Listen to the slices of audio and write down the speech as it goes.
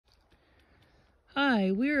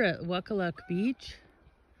Hi, we're at Wakaluk Beach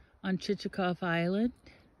on Chichikov Island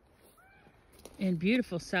in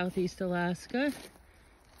beautiful southeast Alaska.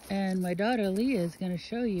 And my daughter Leah is going to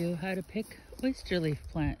show you how to pick oyster leaf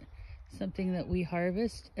plant, something that we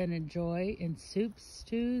harvest and enjoy in soups,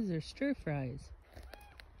 stews, or stir fries.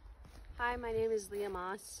 Hi, my name is Leah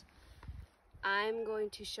Moss. I'm going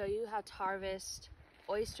to show you how to harvest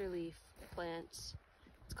oyster leaf plants.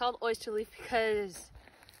 It's called oyster leaf because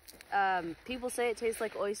people say it tastes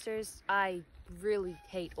like oysters. I really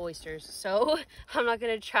hate oysters, so I'm not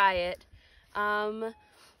gonna try it. My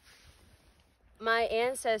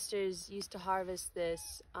ancestors used to harvest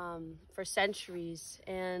this for centuries,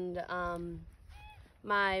 and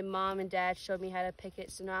my mom and dad showed me how to pick it,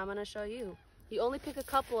 so now I'm gonna show you. You only pick a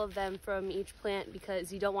couple of them from each plant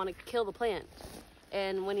because you don't want to kill the plant.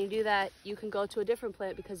 And when you do that, you can go to a different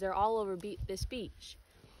plant because they're all over this beach.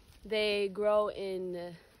 They grow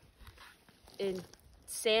in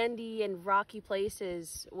sandy and rocky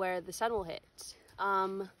places where the sun will hit.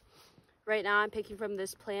 Right now I'm picking from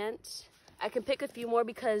this plant. I can pick a few more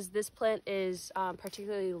because this plant is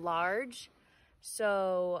particularly large.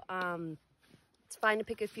 So it's fine to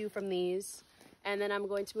pick a few from these. And then I'm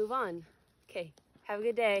going to move on. Okay, have a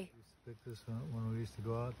good day. We used to pick this one when we used to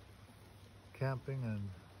go out camping, and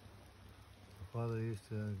my father used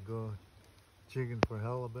to go jigging for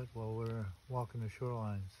halibut while we were walking the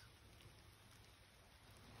shorelines.